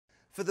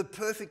For the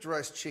perfect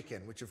roast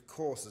chicken, which of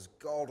course is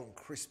golden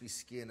crispy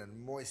skin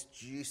and moist,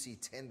 juicy,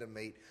 tender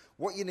meat,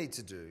 what you need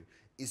to do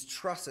is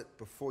truss it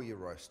before you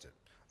roast it.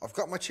 I've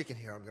got my chicken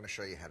here, I'm going to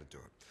show you how to do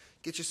it.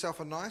 Get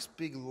yourself a nice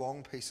big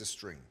long piece of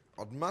string.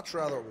 I'd much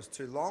rather it was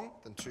too long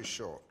than too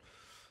short.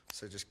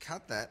 So just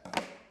cut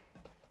that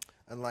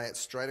and lay it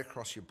straight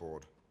across your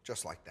board,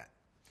 just like that.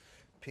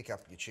 Pick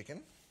up your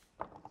chicken.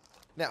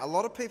 Now, a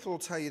lot of people will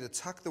tell you to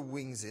tuck the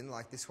wings in,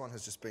 like this one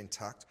has just been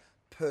tucked.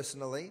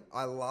 Personally,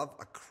 I love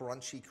a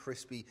crunchy,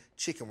 crispy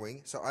chicken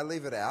wing, so I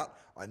leave it out.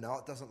 I know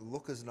it doesn't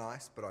look as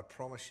nice, but I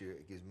promise you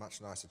it gives much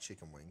nicer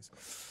chicken wings.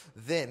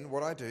 Then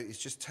what I do is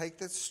just take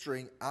that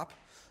string up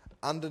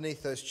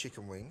underneath those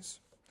chicken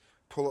wings,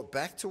 pull it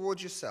back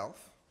towards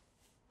yourself,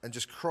 and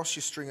just cross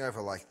your string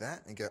over like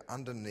that and go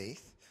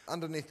underneath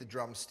the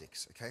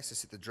drumsticks, okay? So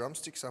sit the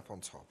drumsticks up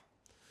on top.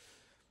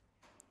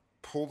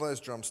 Pull those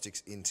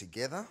drumsticks in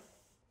together,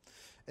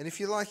 and if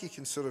you like, you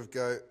can sort of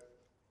go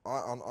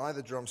on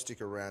either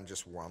drumstick around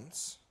just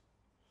once.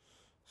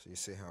 So you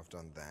see how I've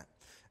done that.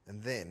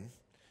 And then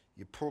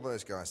you pull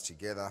those guys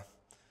together,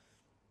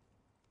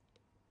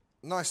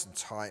 nice and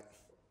tight,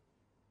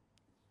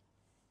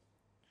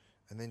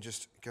 and then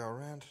just go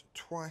around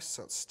twice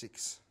so it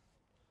sticks,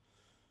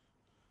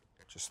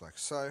 just like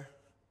so.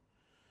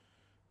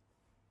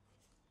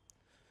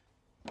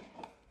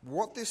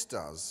 What this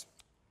does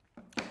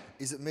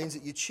is it means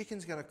that your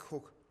chicken's going to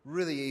cook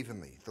really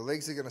evenly. The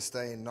legs are going to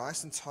stay in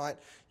nice and tight.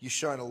 You're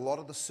showing a lot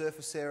of the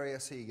surface area,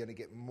 so you're going to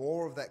get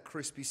more of that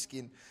crispy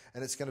skin,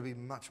 and it's going to be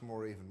much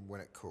more even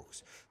when it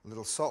cooks. A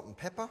little salt and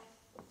pepper,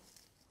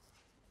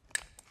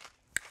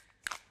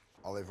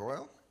 olive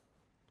oil,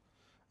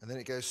 and then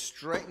it goes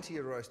straight into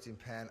your roasting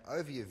pan,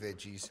 over your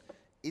veggies,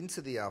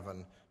 into the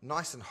oven,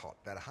 nice and hot,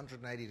 about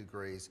 180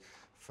 degrees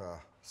for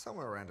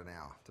somewhere around an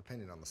hour,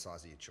 depending on the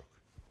size of your chook.